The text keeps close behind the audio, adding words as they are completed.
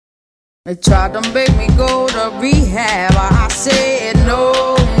They tried to make me go to rehab. I said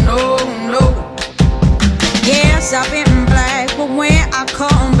no, no, no. Yes, I've been black, but when I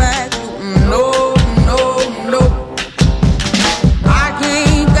come back, no, no, no. I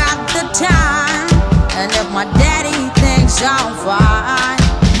ain't got the time, and if my daddy thinks I'm fine,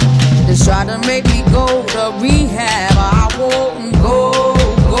 they try to make me go to rehab. I won't go,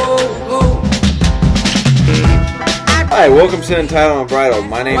 go, go. Hi, welcome to Entitled Unbridled.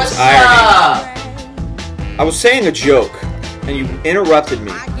 My name's Irony. I was saying a joke, and you interrupted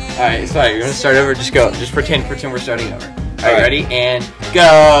me. Alright, sorry, you're gonna start over. Just go. Just pretend we're starting over. Alright, ready? And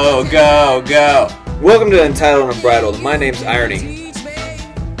go, go, go. Welcome to Entitled Unbridled. My name's Irony.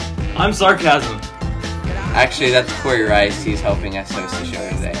 I'm Sarcasm. Actually, that's Corey Rice. He's helping us host the show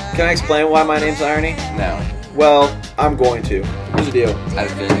today. Can I explain why my name's Irony? No. Well, I'm going to. Here's the deal. I had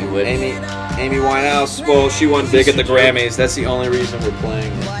a feeling you would. Amy Winehouse, well, she won big at the Grammys. That's the only reason we're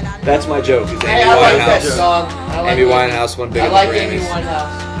playing it. That's my joke. Is Amy Winehouse. Amy Winehouse won big at the Grammys. Amy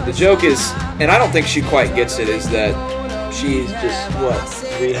Winehouse. The joke is, and I don't think she quite gets it, is that she's just,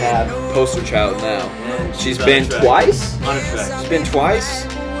 rehab poster child now. She's been twice? Unattractive. She's been twice?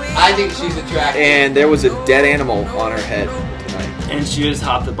 I think she's attractive. And there was a dead animal on her head tonight. And she just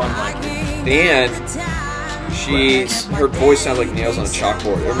hopped up on Mikey. And her voice sounds like nails on a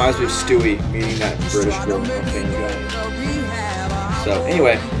chalkboard. It reminds me of Stewie meeting that British girl from Family Guy. So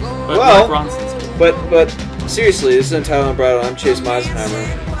anyway, but seriously, this is Entitled Unbridled. I'm Chase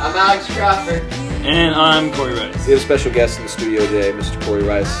Meisenheimer. I'm Alex Crawford. And I'm Corey Rice. We have a special guest in the studio today, Mr. Corey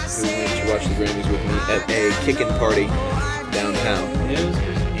Rice, who went to watch the Grammys with me at a kickin' party downtown.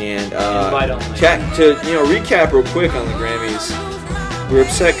 And to recap real quick on the Grammys. We were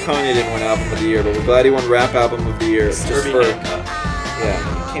upset Kanye didn't win Album of the Year, but we're glad he won Rap Album of the Year. Just for,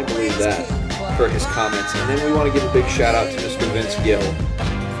 I can't believe that, for his comments. And then we want to give a big shout out to Mr. Vince Gill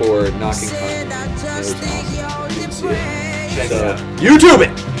for knocking Kanye. It was awesome. If you didn't see it, so, YouTube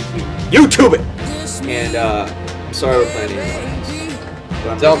it! YouTube it! And I'm sorry we're playing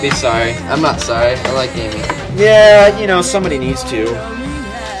Amy. Don't be sorry. I'm not sorry. I like Amy. Yeah, somebody needs to.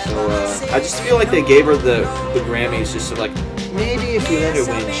 So I just feel like they gave her the Grammys just to maybe if we let her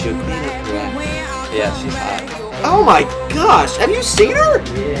win, she'll clean up her act. Yeah, she's hot. Oh my gosh, have you seen her?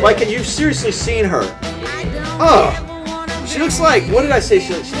 Yeah. Have you seriously seen her? Yeah. Oh, she looks like, what did I say?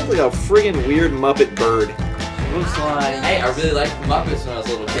 She looks like a friggin' weird Muppet bird. Looks like... Hey, I really liked the Muppets when I was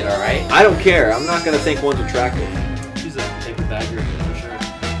a little kid, alright? I don't care, I'm not gonna think one's attractive. She's a paper bagger for sure.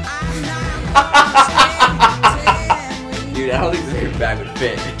 Dude, I don't think the paper bag would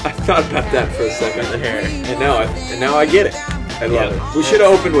fit. I thought about that for a second. The hair. And now I get it. I love it. We should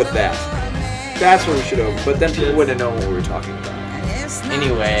have opened with that. That's when we should have opened. But then people wouldn't have known what we were talking about.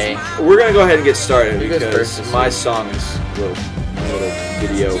 Anyway. We're going to go ahead and get started Who goes because first? my song is a little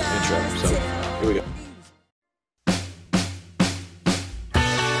video intro. So, here we go.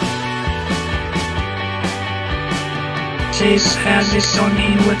 Chase has his son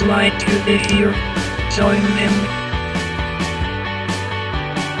he would like to hear. Join him.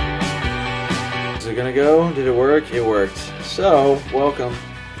 Is it gonna go? Did it work? It worked. So, welcome.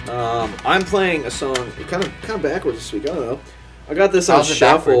 I'm playing a song kind of backwards this week. I don't know. I got this on How's it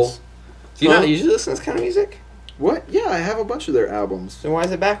shuffle. backwards? Do you not usually listen to this kind of music? What? Yeah, I have a bunch of their albums. Then why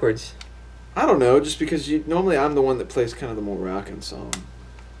is it backwards? I don't know. Just because normally I'm the one that plays kind of the more rockin' song.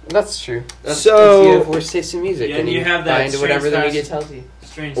 That's true. That's So- you have worse taste in music. Yeah, and you have that buy into whatever the strange media fashion. tells you.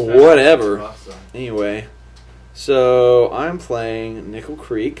 Strange Whatever. fashion rock song. Anyway, so I'm playing Nickel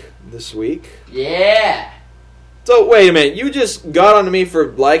Creek this week. Yeah. So wait a minute, you just got onto me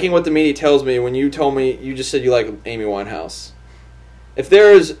for liking what the media tells me when you told me you just said you like Amy Winehouse. If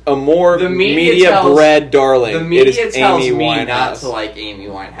there is a more The media bred darling, The media it is tells Amy me Winehouse. not to like Amy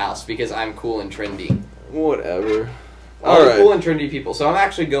Winehouse because I'm cool and trendy. Whatever. All All the right. cool and trendy people. So I'm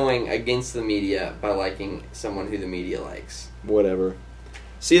actually going against the media by liking someone who the media likes. Whatever.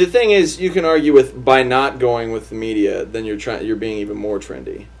 See, the thing is, you can argue with by not going with the media, then you're being even more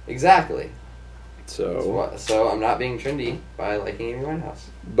trendy. Exactly. So, So I'm not being trendy by liking Amy Winehouse.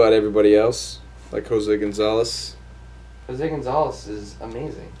 but everybody else, like Jose Gonzalez, Jose Gonzalez is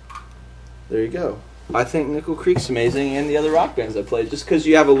amazing. there you go. I think Nickel Creek's amazing, and the other rock bands I played. Just because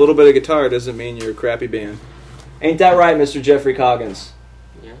you have a little bit of guitar doesn't mean you're a crappy band. Ain't that right, Mr. Jeffrey Coggins?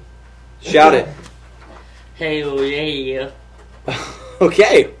 Yeah. Shout it. Hey, yeah.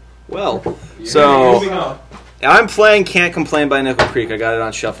 Okay. Well, Moving so on. I'm playing "Can't Complain" by Nickel Creek. I got it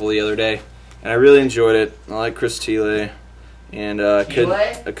on shuffle the other day, and I really enjoyed it. I like Chris Thiele, and I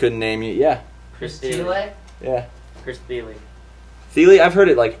couldn't name you. Yeah. Chris Thiele? Yeah. Chris Thiele. Thiele, I've heard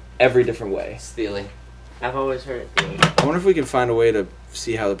it every different way. Steely. I've always heard it. I wonder if we can find a way to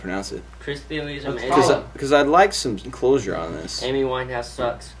see how to pronounce it. Chris Thiele's Let's amazing. call him. Because I'd like some closure on this. Amy Winehouse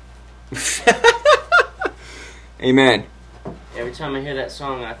sucks. Amen. Every time I hear that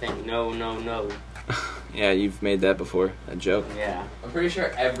song, I think, no, no, no. Yeah, you've made that before. A joke. Yeah. I'm pretty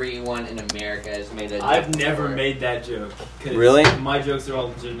sure everyone in America has made that joke. I've never before. made that joke. 'Cause Really? My jokes are all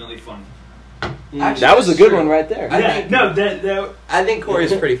legitimately funny. Actually, That was a that's good true. one right there. I think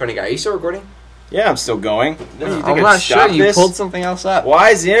Corey's a pretty funny guy. Are you still recording? Yeah, I'm still going. Do you think I'm I'd not stop sure. You this? pulled something else up.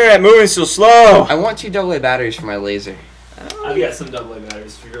 Why is the internet moving so slow? I want 2 AA batteries for my laser. I've got some AA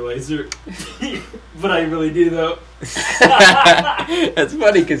batteries for your laser. But I really do, though. That's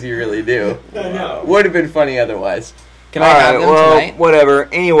funny because you really do. I know. Would have been funny otherwise. Can All I right, have them well, tonight? whatever.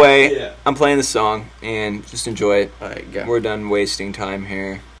 Anyway, Yeah. I'm playing the song, and just enjoy it. All right, go. We're done wasting time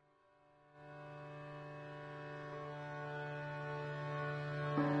here.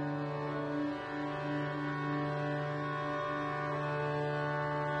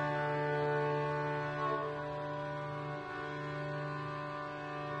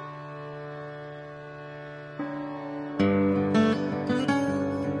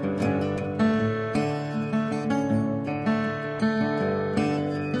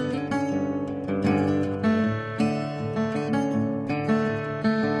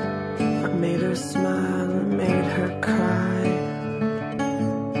 I made her smile, I made her cry.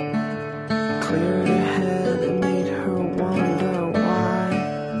 Cleared her head, I made her wonder why.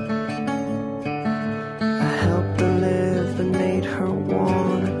 I helped her live, I made her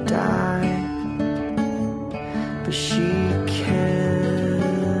wanna die. But she can't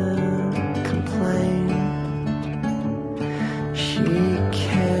complain. She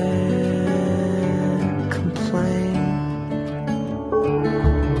can't complain.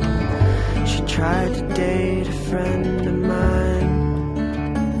 She tried to date a friend of mine.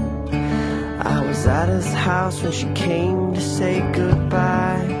 I was at his house when she came to say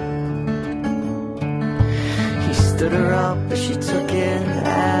goodbye. He stood her up, but she took it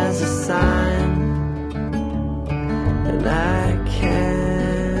as a sign. And I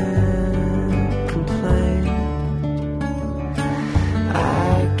can't complain.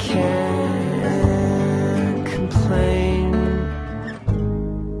 I can't complain.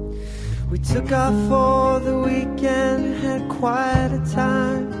 We took off for the weekend, had quite a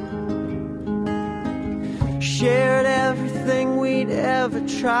time. Shared everything we'd ever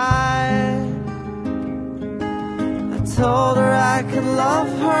tried. I told her I could love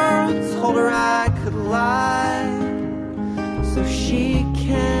her, told her I could lie. So she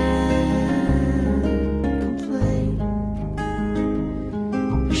can't complain.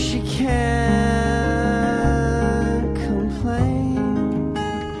 She can't complain.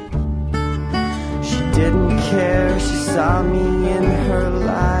 She didn't care, she saw me in her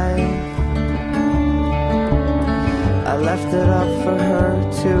life. I left it up for her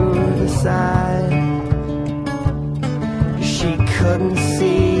to decide. She couldn't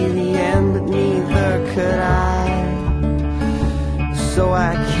see the end, but neither could I. So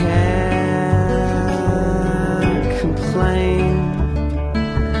I can't complain.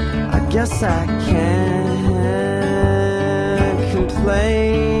 I guess I can't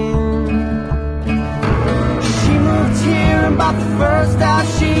complain. She moved here and bought the first house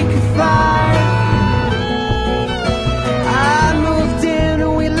she could find. I moved in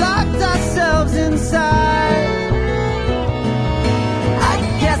and we locked ourselves inside. I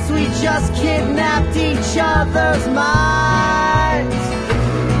guess we just kidnapped each other's minds.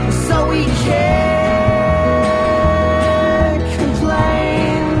 So we can't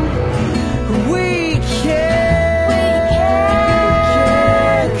complain. We can't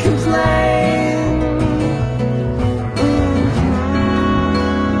complain.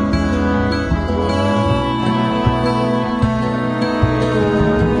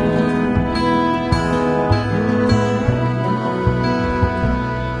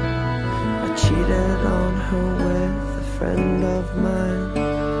 I cheated on her with a friend of mine.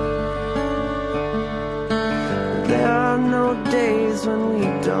 There are no days when we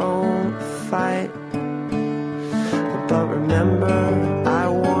don't fight. But remember, I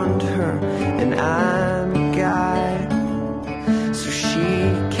warned her, and I'm a guy. So she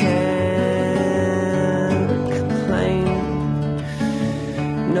can't complain.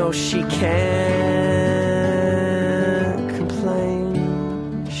 No, she can't complain.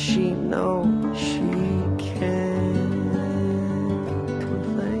 She knows she can't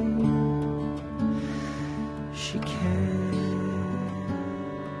complain. She can't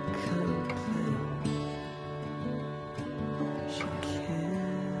complain. She can't.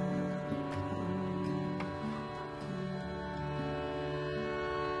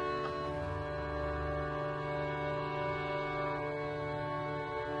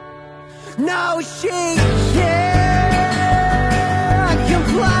 No, she can't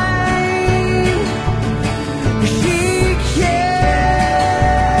complain. She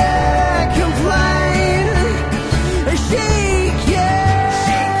can't complain. She can't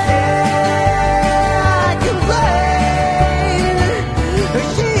complain.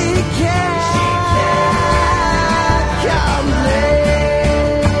 She can't complain.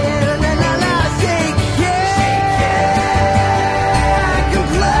 No, no, no, she can't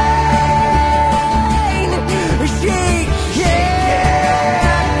complain. She can't complain. She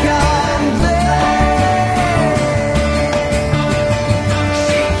can't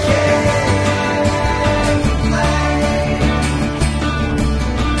complain.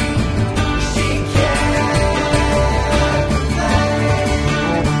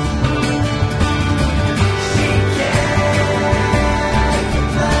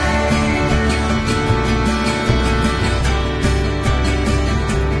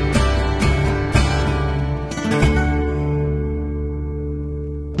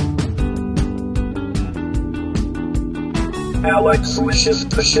 She Alex wishes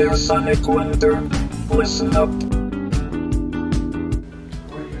to share Sonic Wonder. Listen up.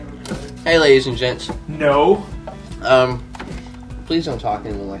 Hey, ladies and gents. No. Please don't talk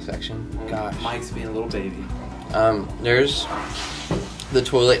in my section. Gosh. Mike's being a little baby. There's the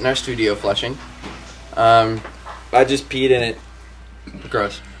toilet in our studio flushing. I just peed in it.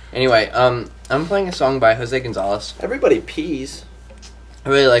 Gross. Anyway, I'm playing a song by Jose Gonzalez. Everybody pees. I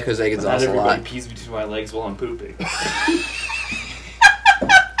really like Jose Not Gonzalez a everybody lot. pees between my legs while I'm pooping.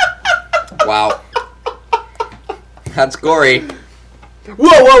 Wow. That's gory. Whoa, whoa,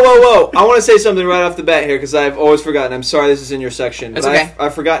 whoa, whoa! I want to say something right off the bat here because I've always forgotten. I'm sorry this is in your section. It's but okay.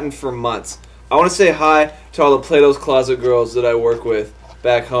 I've forgotten for months. I want to say hi to all the Plato's Closet girls that I work with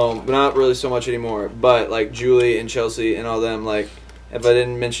back home, but not really so much anymore. But like Julie and Chelsea and all them, like if I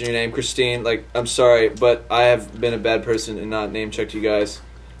didn't mention your name, Christine, like I'm sorry, but I have been a bad person and not name checked you guys.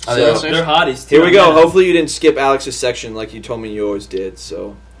 Are they So listeners? They're hotties too. here we go. man. Hopefully you didn't skip Alex's section like you told me you always did.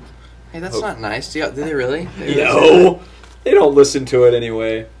 So Hey, that's not nice. Do they really? no, they don't listen to it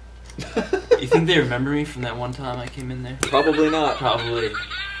anyway. You think they remember me from that one time I came in there? Probably not. Probably.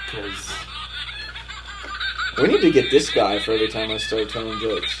 Because We need to get this guy for every time I start telling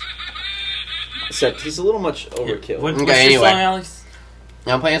jokes. Except he's a little much overkill. What's Okay, your anyway. song, Alex?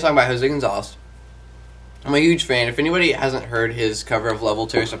 I'm playing a song by Jose Gonzalez. I'm a huge fan. If anybody hasn't heard his cover of Love Will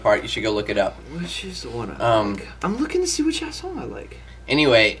Tear Us Apart, you should go look it up. Which is the one I like? I'm looking to see which song I like.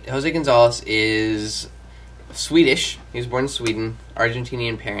 Anyway, Jose Gonzalez is Swedish. He was born in Sweden,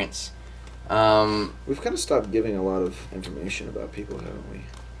 Argentinian parents. We've kind of stopped giving a lot of information about people, haven't we?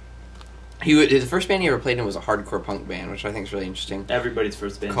 The first band he ever played in was a hardcore punk band, which I think is really interesting, Everybody's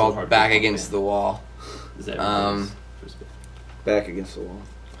first band called Back Against the Wall. Is that everybody's first band? Back Against the Wall.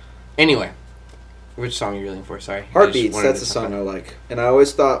 Anyway, which song are you really for? Sorry. Heartbeats, that's the song I like. And I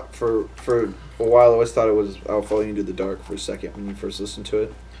always thought, for a while, I always thought it was I'll Follow You Into the Dark for a second when you first listened to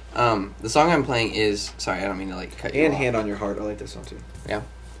it. The song I'm playing is... Sorry, I don't mean to cut you And off. Hand on Your Heart, I like that song too. Yeah?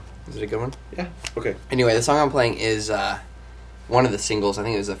 Is it a good one? Yeah, okay. Anyway, the song I'm playing is one of the singles. I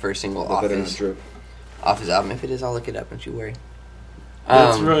think it was the first single The off Veteran his Drip. album. If it is, I'll look it up. Don't you worry.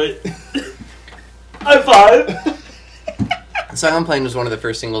 That's right. High five! The song I'm playing was one of the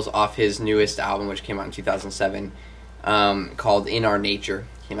first singles off his newest album, which came out in 2007, called In Our Nature.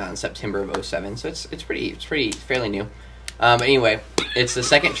 Came out in September of 2007, so it's fairly new. But anyway, it's the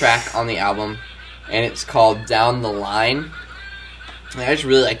second track on the album, and it's called Down the Line. And I just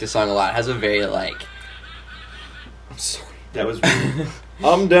really like this song a lot. It has a very I'm sorry. That was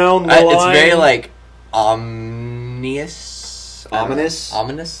I'm down the line. it's very ominous. Ominous?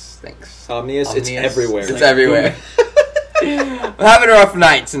 Ominous. Thanks. Omnious, it's everywhere. It's everywhere. I'm having a rough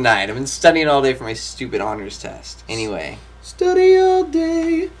night tonight. I've been studying all day for my stupid honors test. Anyway. Study all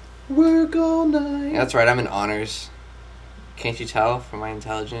day, work all night. Yeah, that's right, I'm in honors. Can't you tell from my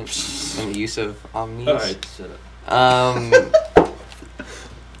intelligence and the use of omnis? Alright, shut up.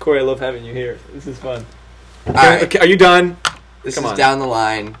 Corey, I love having you here. This is fun. Alright, Okay, are you done? this come is on. Down the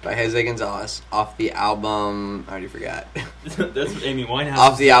Line by Jose Gonzalez off the album... I already forgot. That's what Amy Winehouse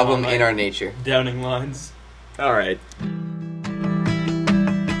Off the is album on, In Our Nature. Downing lines. All right.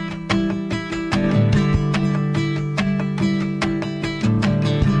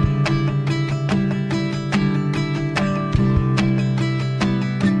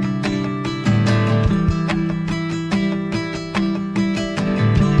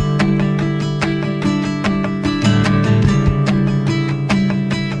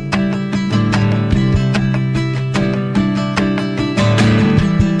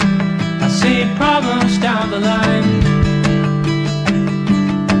 I see problems down the line.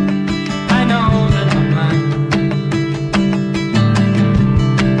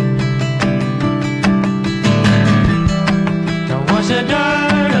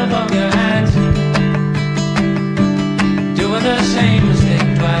 same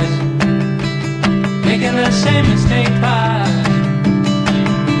mistake twice, making the same mistake twice.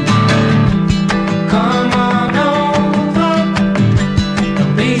 Come on over,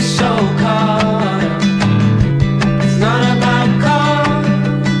 don't be so caught up. It's not about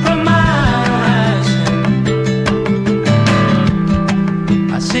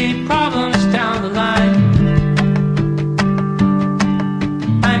compromising. I see problems down the line.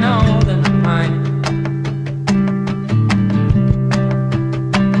 I know that I'm mine.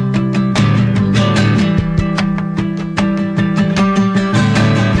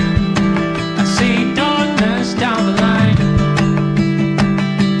 I see darkness down the line.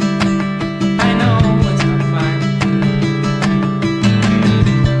 I know it's not fine.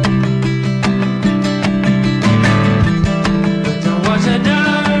 But don't wash the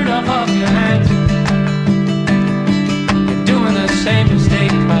dirt off your hands. You're doing the same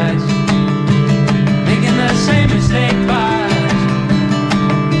mistake twice, making the same mistake twice.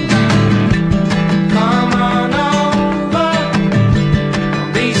 Come on over,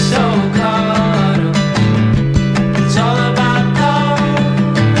 don't be so caught up. It's all about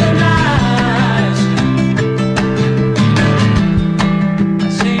compromising. I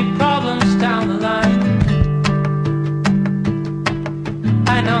see problems down the line.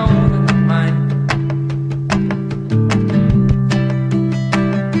 I know that they're mine.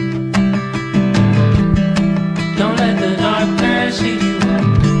 Don't let the darkness eat you up.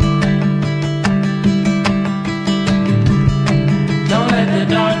 Don't let the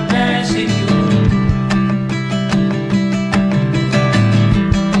darkness eat you up.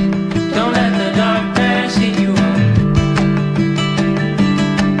 Don't let the darkness eat you up.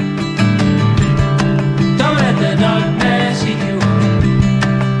 Don't let the darkness eat you up.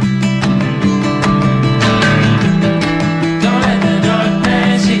 Don't let the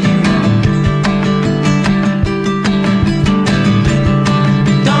darkness eat you up.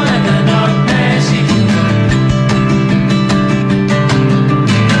 Don't let the darkness eat you up.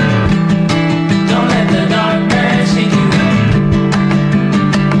 Don't let the darkness eat you up.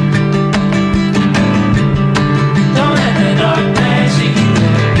 Don't let the darkness eat you up.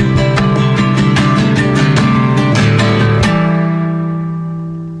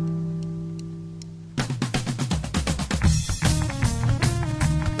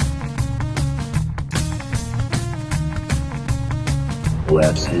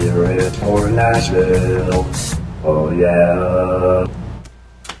 Let's hear it for Nashville. Oh yeah.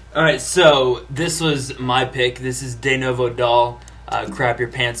 Alright, so this was my pick. This is De Novo Doll, Crap Your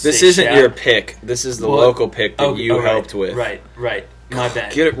Pants. This Say isn't Shout. your pick. This is the Well, local pick that you right, helped with. Right. My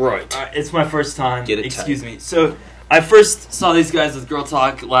bad. Get it right. It's my first time. Get it Excuse tight. me. So I first saw these guys with Girl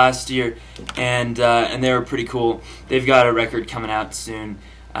Talk last year, and they were pretty cool. They've got a record coming out soon,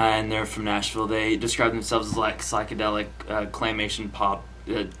 and they're from Nashville. They describe themselves as like psychedelic claymation pop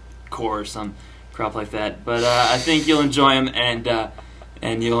core or some crap like that. But I think you'll enjoy them,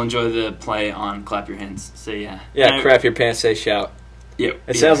 and you'll enjoy the play on Clap Your Hands. So yeah. Yeah, And crap your pants, say shout. Yep.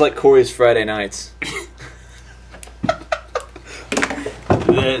 It sounds like Corey's Friday nights.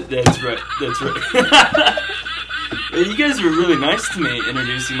 That's right. Hey, you guys were really nice to me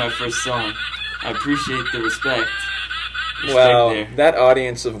introducing my first song. I appreciate the respect. Wow, there. that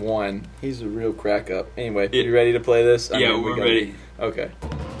audience of one. He's a real crack up. Anyway, Yeah. you ready to play this? Yeah, we're ready. Okay.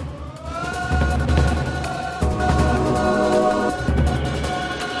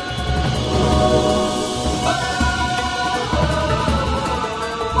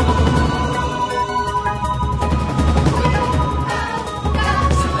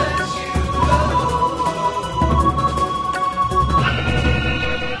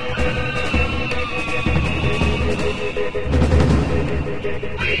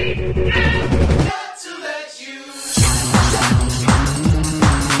 Got to let you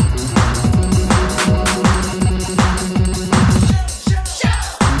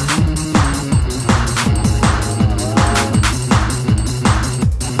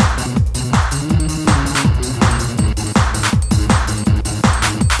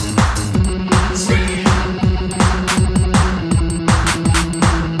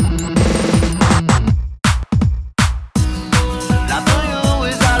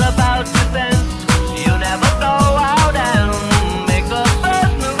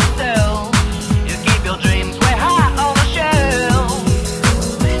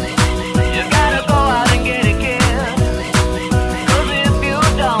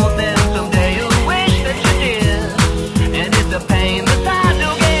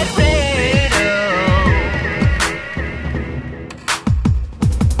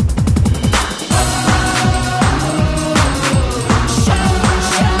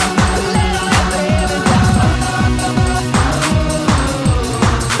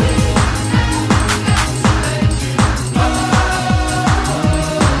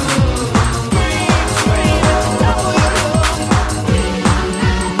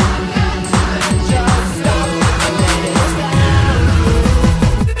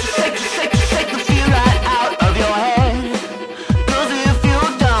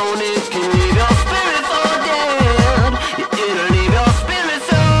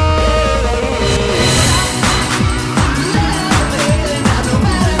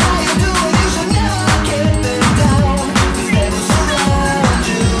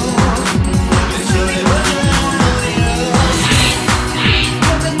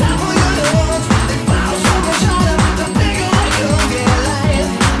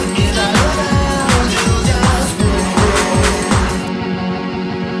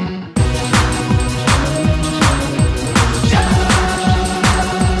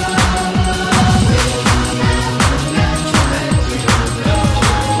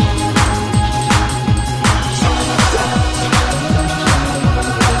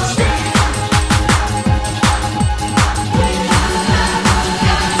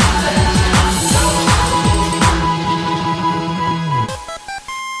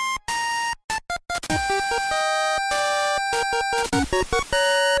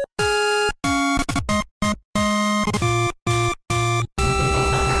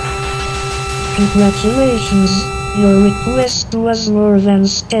Congratulations, your request was more than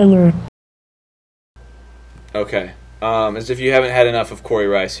stellar. Okay. As if you haven't had enough of Corey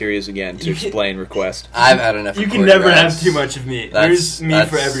Rice, here he is again to explain request. I've had enough. You of can Corey never Rice. have too much of me. There's me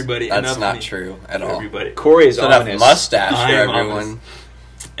for everybody. That's enough not me true at for all. everybody. Corey is Enough honest. mustache for I'm everyone. honest.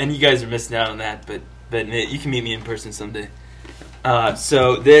 And you guys are missing out on that, but you can meet me in person someday.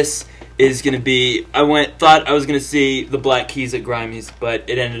 So this is gonna be. Thought I was gonna see the Black Keys at Grimey's, but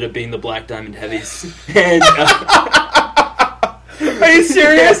it ended up being the Black Diamond Heavies. And are you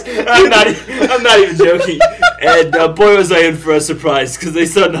serious? I'm not even joking. And boy, was I in for a surprise because they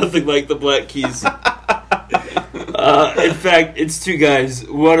sound nothing like the Black Keys. In fact, it's two guys.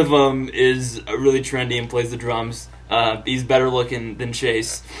 One of them is really trendy and plays the drums. He's better looking than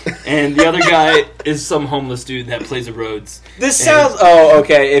Chase, and the other guy is some homeless dude that plays the Rhodes. This sounds. Oh,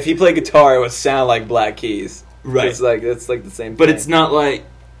 okay. If he played guitar, it would sound like Black Keys. Right. It's like the same thing. But it's not like.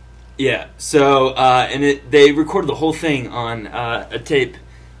 Yeah. So they recorded the whole thing on a tape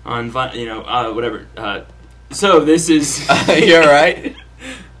on whatever. So this is. You're right.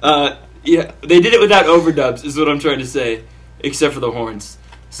 Yeah, they did it without overdubs, is what I'm trying to say, except for the horns.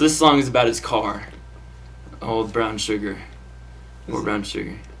 So this song is about his car. Old brown sugar. More brown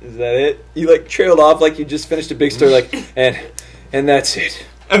sugar. Is that it? You trailed off like you just finished a big story, and that's it.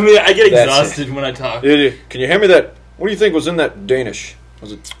 I mean, I get exhausted when I talk. Can you hand me that? What do you think was in that Danish?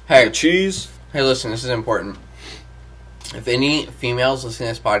 Was it cheese? Hey, listen, this is important. If any females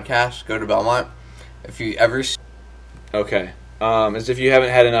listening to this podcast, go to Belmont. If you ever... Okay. As if you haven't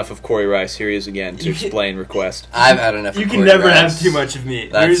had enough of Corey Rice, here he is again to explain request. I've had enough You of can Corey never Rice. have too much of me.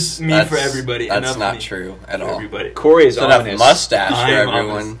 There's me for everybody. That's enough not me true at for all. Everybody. Corey is enough honest. mustache for I'm everyone.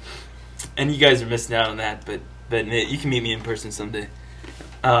 honest. And you guys are missing out on that, but you can meet me in person someday.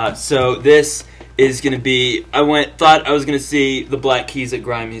 So this is going to be... Thought I was going to see the Black Keys at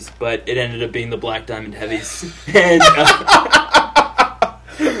Grimey's, but it ended up being the Black Diamond Heavies. And...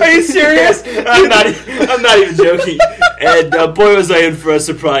 Are you serious? I'm not even joking. And boy, was I in for a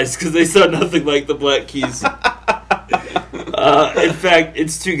surprise because they sound nothing like the Black Keys. In fact,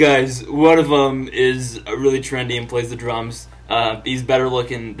 it's two guys. One of them is really trendy and plays the drums. He's better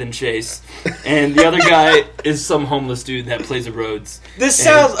looking than Chase, and the other guy is some homeless dude that plays the Rhodes. This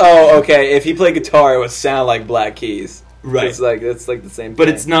sounds. Oh, okay. If he played guitar, it would sound like Black Keys. Right. It's like the same thing. But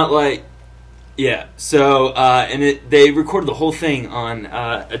it's not like. Yeah. So they recorded the whole thing on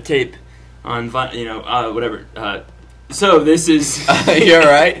a tape on whatever. So this is. You're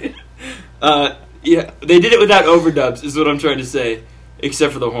right. Yeah, they did it without overdubs, is what I'm trying to say,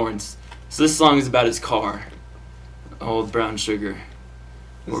 except for the horns. So this song is about his car. Old brown sugar.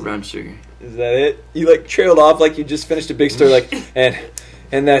 More brown sugar. Is that it? You trailed off like you just finished a big story, and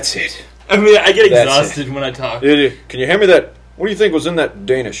that's it. I mean, I get exhausted when I talk. Can you hand me that? What do you think was in that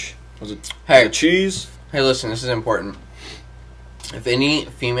Danish? Was it cheese? Hey, listen, this is important. If any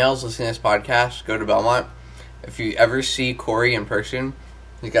females listening to this podcast, go to Belmont. If you ever see Corey in person,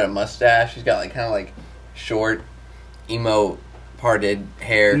 he's got a mustache. He's got kind of short, emo, parted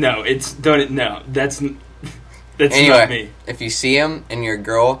hair. No, that's anyway, not me. If you see him and you're a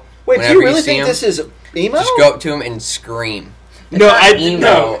girl, wait, do whenever you really think him, this is emo? Just go up to him and scream. No,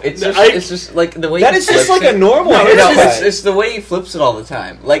 It's just the way that he is just flips a normal. it's the way he flips it all the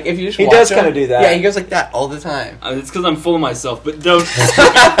time. If you just he watch does him, kind of do that. Yeah, he goes like that all the time. It's because I'm full of myself, but don't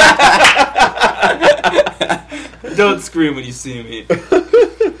don't scream when you see me.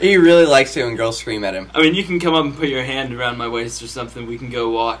 He really likes it when girls scream at him. I mean, you can come up and put your hand around my waist or something. We can go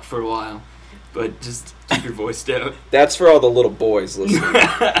walk for a while, but just keep your voice down. That's for all the little boys listening.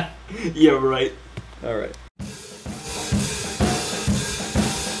 Yeah, right. All right.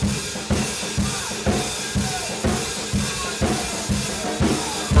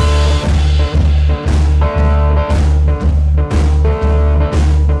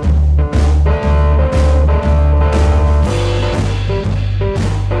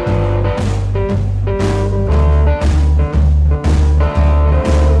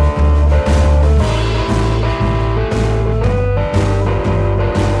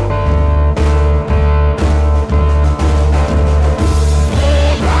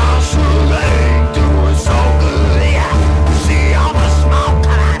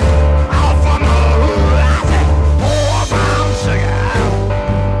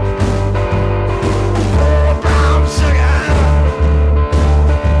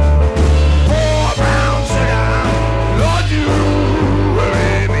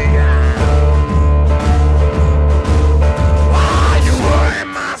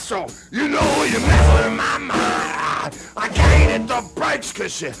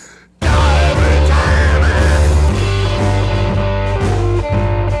 Cause you die every time.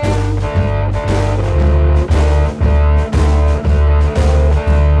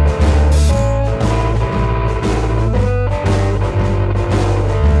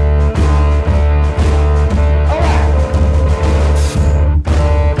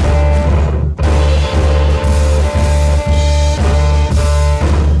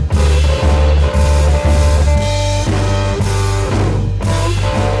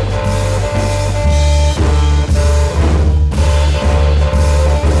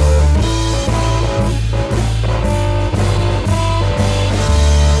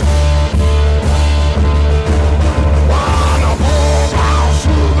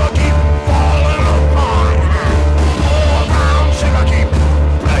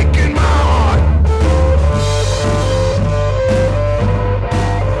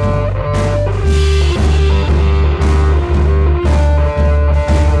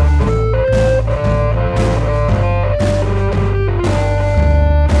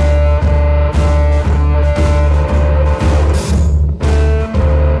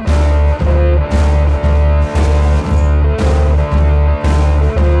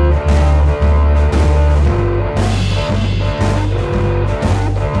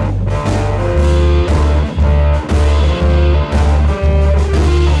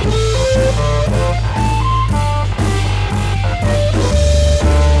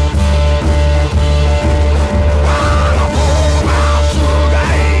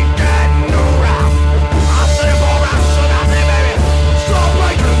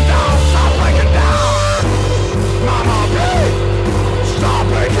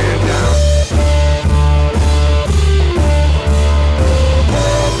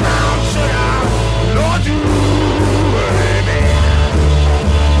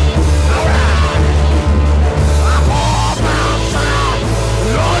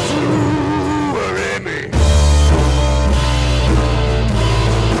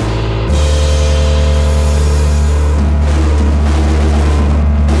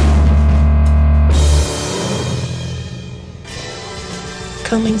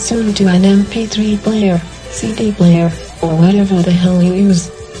 Coming soon to an MP3 player, CD player, or whatever the hell you use.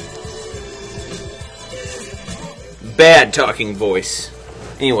 Bad talking voice.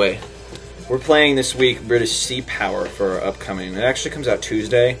 Anyway, we're playing this week British Sea Power for our upcoming. It actually comes out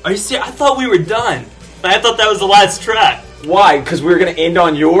Tuesday. Are you serious? I thought we were done. I thought that was the last track. Why? Because we were going to end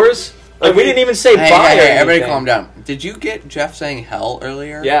on yours? Like, we didn't even say bye. Hey, everybody calm down. Did you get Jeff saying hell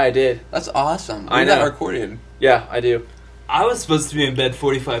earlier? Yeah, I did. That's awesome. I know. That recorded. Yeah, I do. I was supposed to be in bed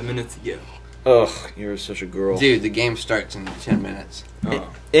 45 minutes ago. Ugh, you're such a girl. Dude, the game starts in 10 minutes. Oh.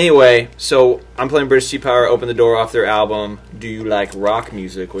 Anyway, so I'm playing British Sea Power, Open the Door off their album, Do You Like Rock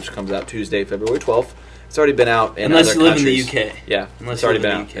Music, which comes out Tuesday, February 12th. It's already been out in Unless other you live countries. in the UK. Yeah, Unless it's already you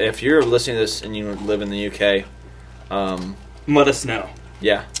been live in out. the UK. If you're listening to this and you live in the UK, let us know.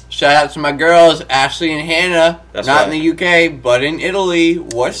 Yeah. Shout out to my girls, Ashley and Hannah. That's Not right. in the UK, but in Italy.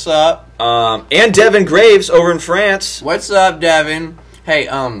 What's up? And Devin Graves over in France. What's up, Devin? Hey,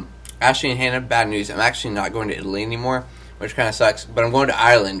 Ashley and Hannah, bad news. I'm actually not going to Italy anymore, which kind of sucks. But I'm going to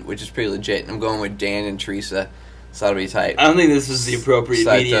Ireland, which is pretty legit. I'm going with Dan and Teresa, so that'll be tight. I don't think this is the appropriate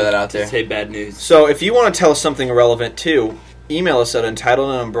So I'd medium throw that out to there. say bad news. So if you want to tell us something irrelevant too, email us at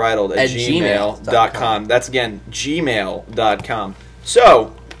entitledandunbridled at gmail.com. That's again, gmail.com.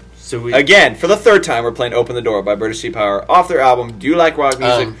 So again, for the third time, we're playing Open the Door by British Sea Power off their album Do You Like Rock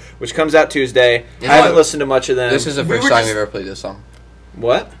Music, which comes out Tuesday. I haven't listened to much of them. This is the first time we've ever played this song.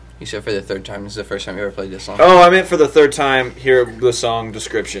 What? You said for the third time. This is the first time you ever played this song. Oh, I meant for the third time, hear the song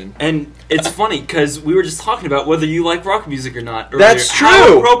description. And it's funny, because we were just talking about whether you like rock music or not earlier. That's true.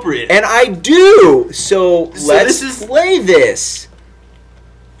 How appropriate. And I do. So let's play this.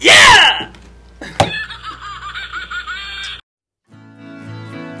 Yeah!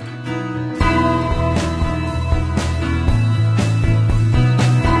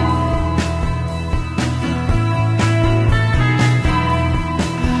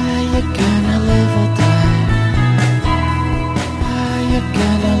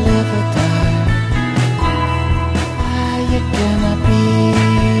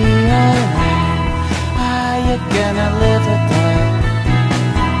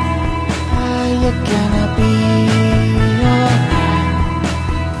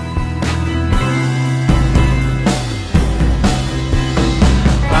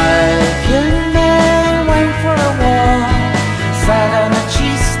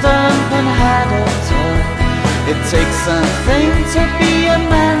 It takes something to be a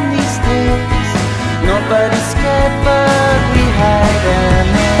man these days. Nobody's scared, but we hide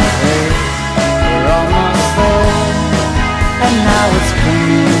anyway. We're almost there, and now it's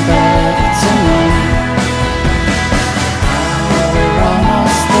coming back to me. Oh, we're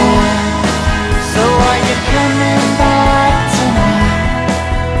almost there, so are you coming back to me?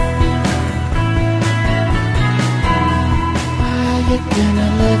 Are you gonna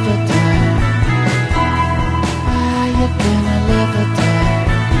live or die? Are you gonna live or die?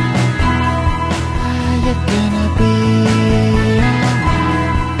 Are you gonna be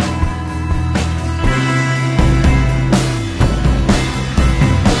alright?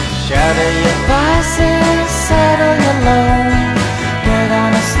 Shatter your bosses, settle your loan. Get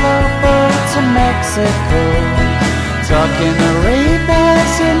on a slow boat to Mexico. Talking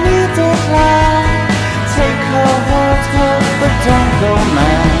Arabians, you need to fly. Take her heart, but don't go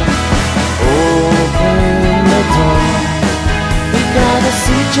mad. Open the door. We gotta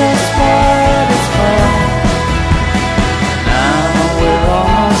see just what it's for. Now we're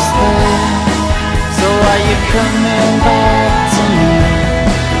almost there. So are you coming back to me?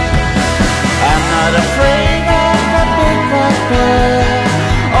 I'm not afraid of the big black bear.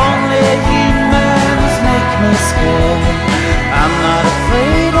 Only humans make me scared. I'm not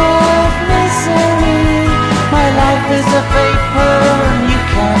afraid of misery. My life is a vapor and you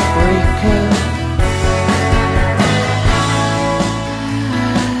can't break it.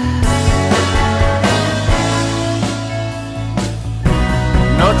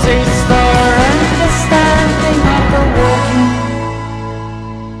 No taste or understanding of the walking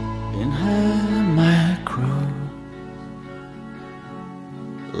in her micro.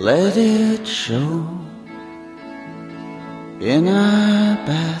 Let it show in our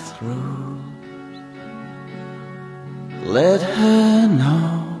bathroom. Let her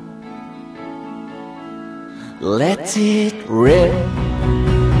know. Let it rip.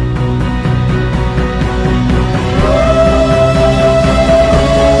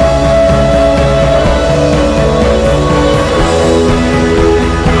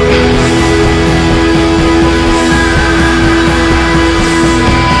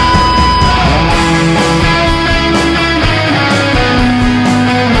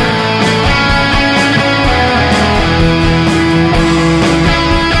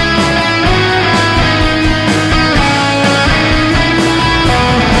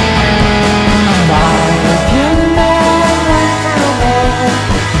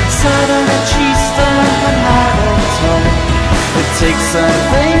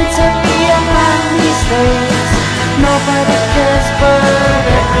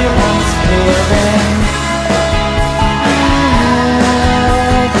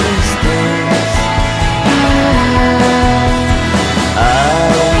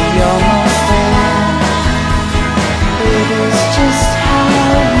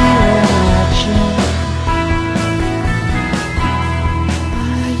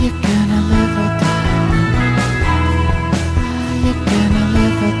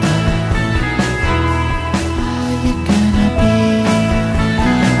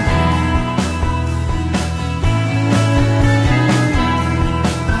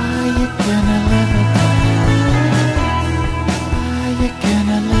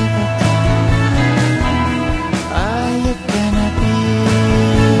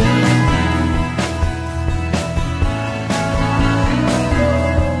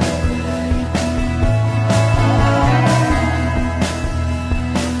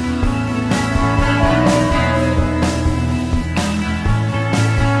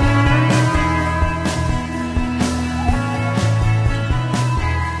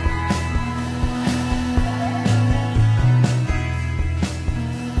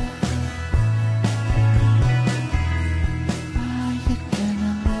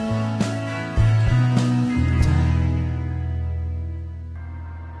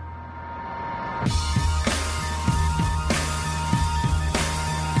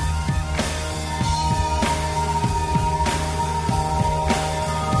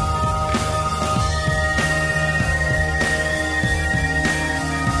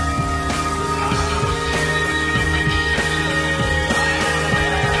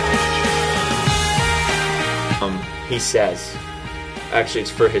 He says. Actually, it's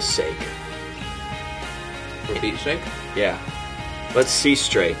for his sake. For Pete's sake? Yeah. Let's see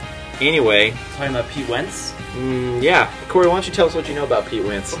straight. Anyway. Talking about Pete Wentz? Yeah. Corey, why don't you tell us what you know about Pete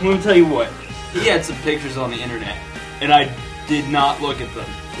Wentz? I'm going to tell you what. He had some pictures on the internet, and I did not look at them.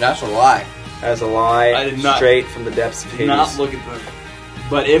 That's a lie. That's a lie. I did not. Straight from the depths of Hades. Did not look at them.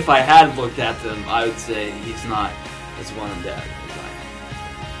 But if I had looked at them, I would say he's not as one and dead as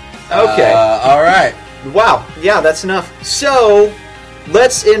I am. Okay. All right. Wow. Yeah, that's enough. So,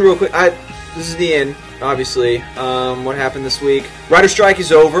 let's end real quick. This is the end, obviously. What happened this week? Writer strike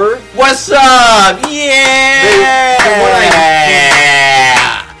is over. What's up? Yeah!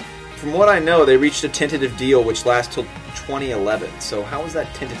 From what I know, they reached a tentative deal which lasts till 2011. So how is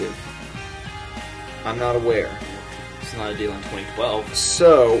that tentative? I'm not aware. It's not a deal in 2012.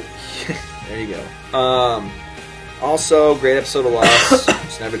 So, there you go. Also, great episode of Lost.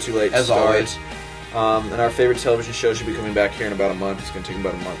 It's never too late to start. Always. And our favorite television show should be coming back here in about a month. It's going to take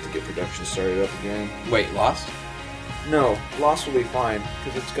about a month to get production started up again. Wait, Lost? No, Lost will be fine,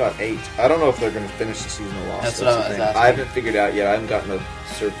 because it's got 8. I don't know if they're going to finish the season of Lost. That's what I was asking. I haven't figured out yet. I haven't gotten to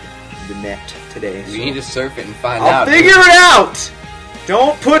surf the net today. You need to surf it and find out. I'll figure it out!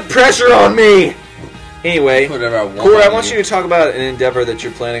 Don't put pressure on me! Anyway, Whatever I want. Corey, I want you to talk about an endeavor that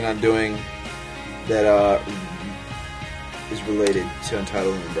you're planning on doing that is related to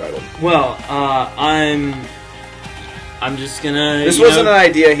Untitled and Unbridled. Well, I'm just gonna. This wasn't an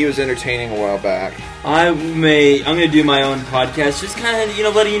idea he was entertaining a while back. I'm gonna do my own podcast, just kind of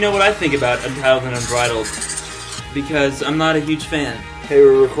letting you know what I think about Untitled and Unbridled, because I'm not a huge fan. Hey,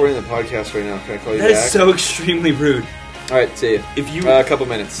 we're recording the podcast right now. Can I call you back? That is so extremely rude. All right, see you. If you a couple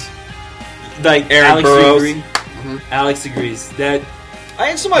minutes. Like Aaron Alex Burrows. agree. Alex agrees that. I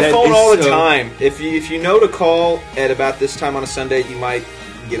answer my phone all the time. If you know to call at about this time on a Sunday, you might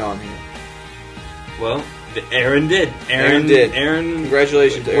get on here. Well, Aaron did. Aaron did. Aaron,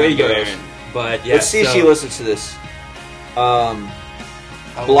 congratulations, to Aaron. Way to go, Burrows. Aaron. But yeah, let's see if she listens to this. How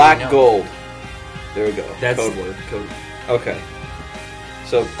Black Gold. There we go. That's code word. Code. Okay.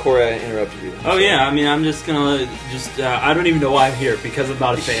 So Corey, I interrupted you. Oh yeah, I mean, I'm just gonna I don't even know why I'm here because I'm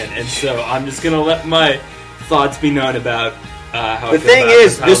not a fan, and so I'm just gonna let my thoughts be known about how. The thing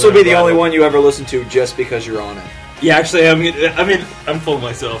is, this will be the only one you ever listen to just because you're on it. Yeah, actually, I'm full of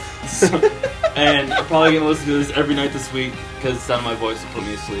myself, so, and I'm probably gonna listen to this every night this week because the sound of my voice will put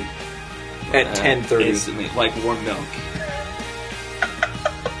me asleep at 10:30 instantly, like warm milk.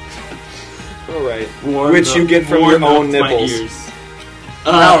 All right, which you get from your own nipples. My ears.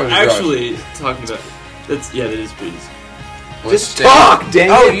 Actually, talking about that is breeze. Just talk,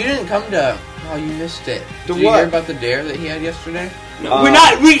 dang it! Oh, you didn't come to. Oh, you missed it. Did you hear about the dare that he had yesterday? No,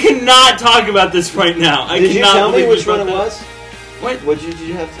 we cannot talk about this right now. Did you tell me which one it was? What did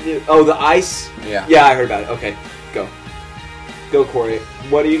you have to do? Oh, the ice. Yeah. Yeah, I heard about it. Okay, go, Corey.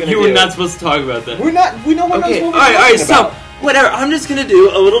 What are you gonna do? You were not supposed to talk about that. We're not. We know what okay. I'm All right. So whatever. I'm just gonna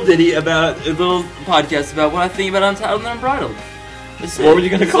do a little ditty about a little podcast about what I think about Untitled and Unbridled. What were you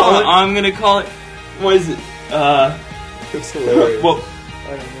gonna call it? I'm gonna call it. What is it? It's hilarious. Well,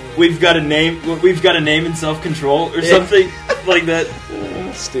 we've got a name. We've got a name in self-control or something like that.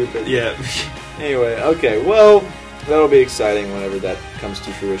 Stupid. Yeah. Anyway, okay. Well, that'll be exciting whenever that comes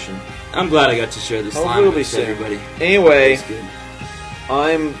to fruition. I'm glad I got to share this Hopefully time it'll be with soon. everybody. Anyway,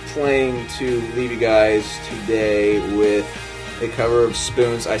 I'm planning to leave you guys today with a cover of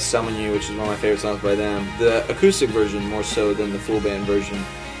Spoon's I Summon You, which is one of my favorite songs by them. The acoustic version more so than the full band version,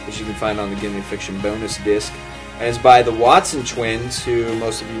 which you can find on the Gimme Fiction bonus disc. And it's by the Watson twins, who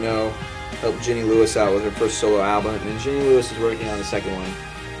most of you know helped Jenny Lewis out with her first solo album. And Jenny Lewis is working on the second one.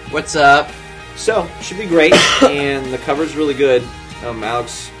 What's up? So, should be great, and the cover's really good.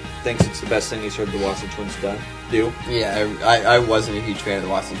 Alex thinks it's the best thing he's heard the Watson twins do. Yeah, I wasn't a huge fan of the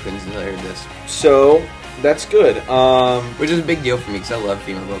Watson twins until I heard this. So, that's good. Which is a big deal for me because I love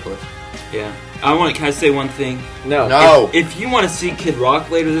female vocalists. Yeah. Can I say one thing? No. If you want to see Kid Rock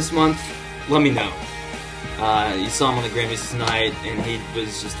later this month, let me know. You saw him on the Grammys tonight, and he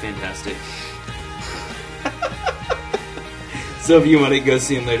was just fantastic. So if you want to go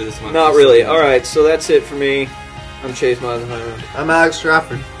see him later this month. Not really. Alright, so that's it for me. I'm Chase Mosenheimer. I'm Alex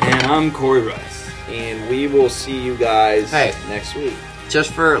Stratford. And I'm Corey Rice. And we will see you guys next week.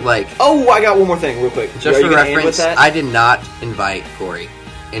 Just for, Oh, I got one more thing real quick. Just for reference, I did not invite Corey.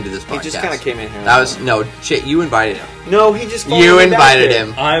 into this podcast. He just kind of came in here. That was no shit. You invited him. No, he just followed You me invited back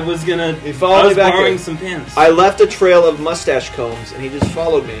him. I was gonna. He followed I was me back borrowing here. some pins. I left a trail of mustache combs, and he just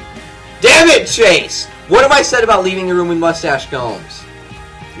followed me. Damn it, Chase! What have I said about leaving your room with mustache combs?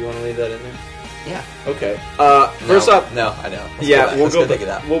 Do you want to leave that in there? Yeah. Okay. First up. No, I know. We'll go take it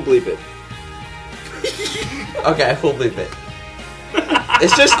out. We'll bleep it. Okay, we'll bleep it.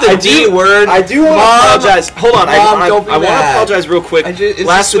 It's just the D word. I do want to apologize. Hold on, Mom, I want to apologize real quick. It's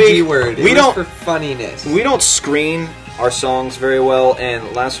last just week, the D word. we don't for funniness. We don't screen our songs very well,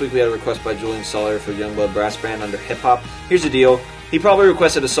 and last week we had a request by Julian Soller for Youngblood Brass Band under hip hop. Here's the deal. He probably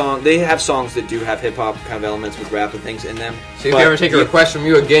requested a song. They have songs that do have hip hop kind of elements with rap and things in them. See if we ever take a request from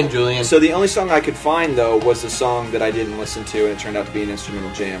you again, Julian. So the only song I could find though was the song that I didn't listen to, and it turned out to be an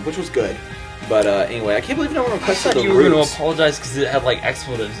instrumental jam, which was good. But anyway, I can't believe no one requested the you were going to Roots. apologize because it had like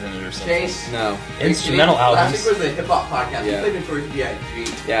expletives in it or something. Chase? No. Instrumental albums. Last week was the hip hop podcast. Yeah. We played Notorious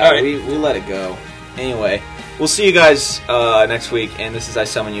B.I.G. Yeah, All right. we let it go. Anyway, we'll see you guys next week, and this is I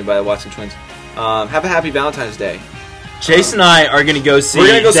Summon You by the Watson Twins. Have a happy Valentine's Day. Chase and I are going to go see. We're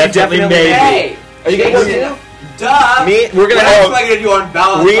gonna go see Definitely Definitely Maybe. Hey! Are you gonna go see Jason, duh! We're gonna What have. else am I gonna do on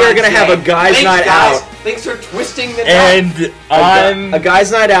Valentine's We are gonna have a Day? guys' Thanks, night guys. out. Thanks for twisting the knot. And I'm. A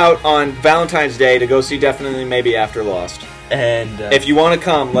guys' night out on Valentine's Day to go see Definitely Maybe After Lost. And If you want to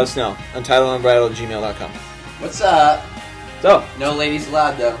come, let us know. UntitledUnbridled@gmail.com. What's up? So, No ladies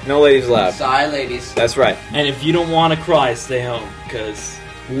allowed, though. no ladies allowed. Sorry, ladies. That's right. and if you don't want to cry, stay home because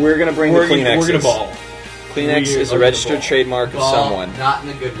We're gonna bring we're the Kleenexes. going to ball. Kleenex We is are a gonna registered ball. trademark of Ball, someone. not in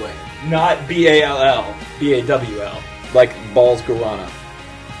a good way. Not BALL, BAWL. Like Balls Guarana.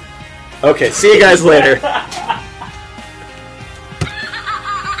 Okay, see you guys later.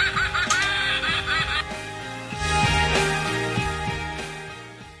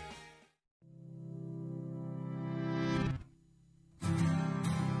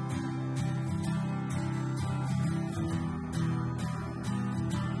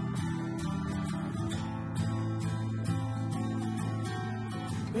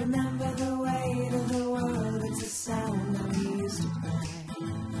 Remember the weight of the world, it's a sound that we used to play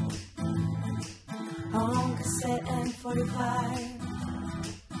on cassette and 45.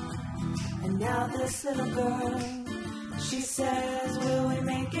 And now this little girl, she says, will we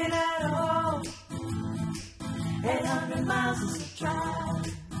make it at all? 800 miles is a drive.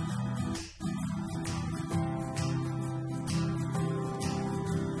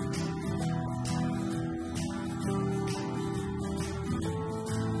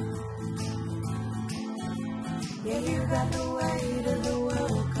 Yeah, you got the weight of the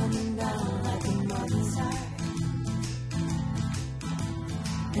world coming down like a mother-side.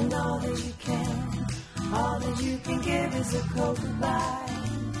 And all that you can give is a cold goodbye.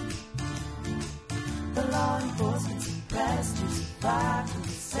 The law enforcement's impressed you survived from the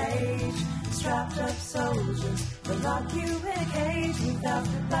sage. Strapped up soldiers will lock you in a cage without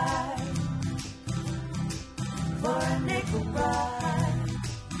goodbye. For a nickel bride.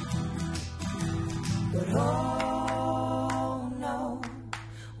 But oh no,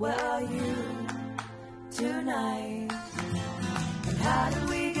 where are you tonight? And how do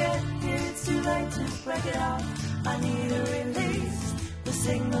we get here? It's too late to break it off. I need a release. The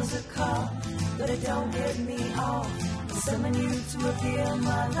signals are caught, but it don't get me off. I summon you to appeal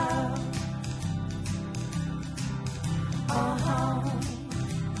my love.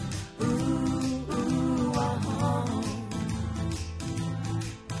 Ooh, ooh,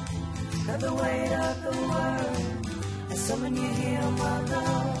 Got the weight of the world. I summon you here, my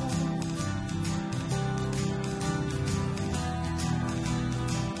love.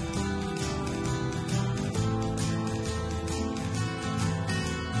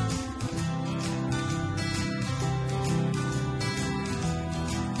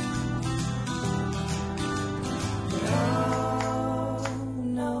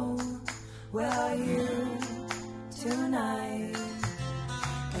 Where are you tonight?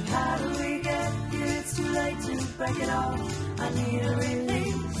 And how do we get here? It's too late to break it off. I need a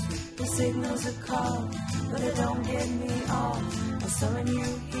release. The signals are called, but it don't get me off. I summon you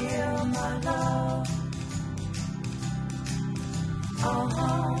here, my love.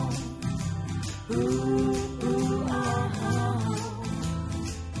 Ooh,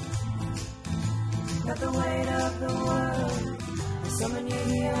 Got the weight of the world. I summon you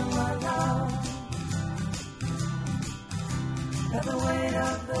here, my love. Got the weight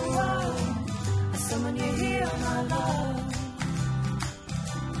of the world. I summon you here, my love.